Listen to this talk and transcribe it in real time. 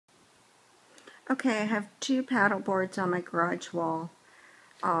Okay, I have two paddle boards on my garage wall.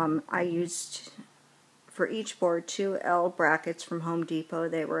 I used, for each board, two L brackets from Home Depot.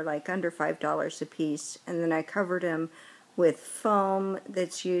 They were like under $5 a piece. And then I covered them with foam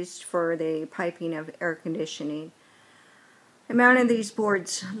that's used for the piping of air conditioning. I mounted these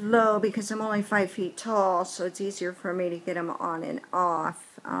boards low because I'm only 5 feet tall, so it's easier for me to get them on and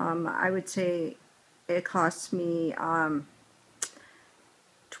off. I would say it costs me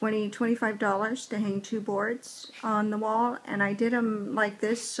 $25 to hang two boards on the wall, and I did them like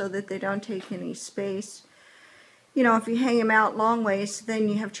this so that they don't take any space. You know, if you hang them out long ways, then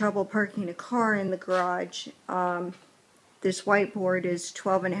you have trouble parking a car in the garage. This white board is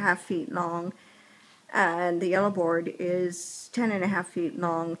 12.5 feet long, and the yellow board is 10.5 feet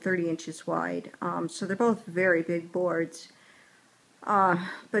long, 30 inches wide. So they're both very big boards.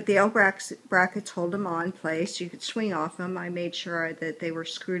 But the L brackets hold them on place. You could swing off them. I made sure that they were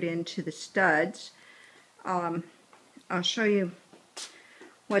screwed into the studs. I'll show you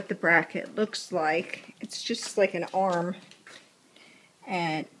what the bracket looks like. It's just like an arm,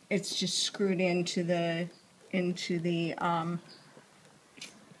 and it's just screwed into the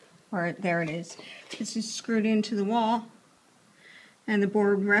or there it is. It's just screwed into the wall, and the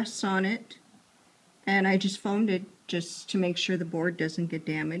board rests on it. And I just foamed it just to make sure the board doesn't get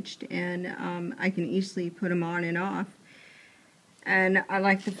damaged, and I can easily put them on and off. And I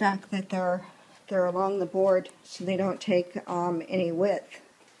like the fact that they're along the board, so they don't take any width.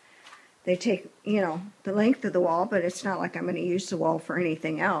 They take, you know, the length of the wall, but it's not like I'm going to use the wall for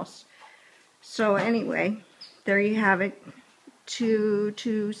anything else. So anyway, there you have it.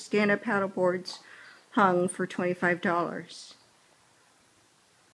 Two stand-up paddle boards hung for $25.